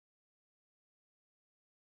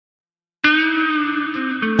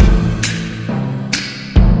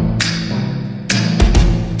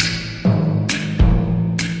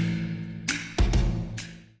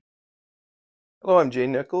Hello, I'm Jay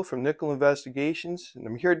Nicoll from Nicoll Investigations, and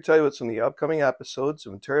I'm here to tell you about some of the upcoming episodes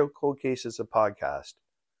of Ontario Cold Cases, a podcast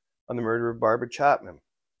on the murder of Barbara Chapman.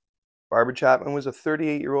 Barbara Chapman was a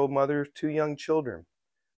 38-year-old mother of two young children.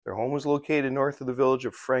 Their home was located north of the village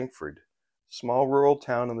of Frankford, a small rural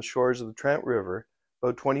town on the shores of the Trent River,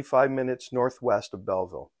 about 25 minutes northwest of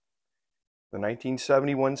Belleville. The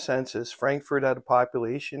 1971 census, Frankford had a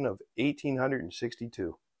population of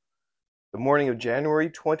 1,862. The morning of January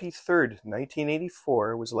 23rd,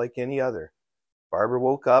 1984 was like any other. Barbara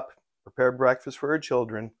woke up, prepared breakfast for her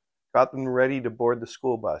children, got them ready to board the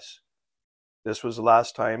school bus. This was the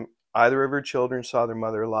last time either of her children saw their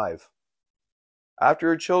mother alive. After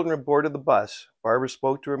her children had boarded the bus, Barbara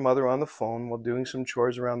spoke to her mother on the phone while doing some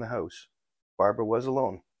chores around the house. Barbara was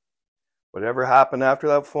alone. Whatever happened after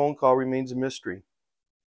that phone call remains a mystery.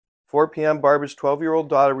 4 p.m., Barbara's 12-year-old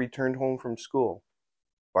daughter returned home from school.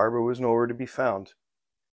 Barbara was nowhere to be found.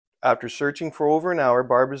 After searching for over an hour,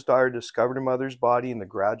 Barbara's daughter discovered her mother's body in the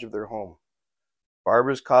garage of their home.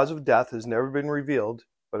 Barbara's cause of death has never been revealed,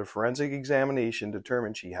 but a forensic examination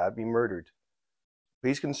determined she had been murdered.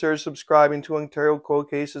 Please consider subscribing to Ontario Cold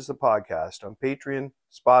Cases, the podcast, on Patreon,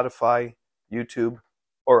 Spotify, YouTube,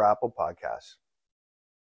 or Apple Podcasts.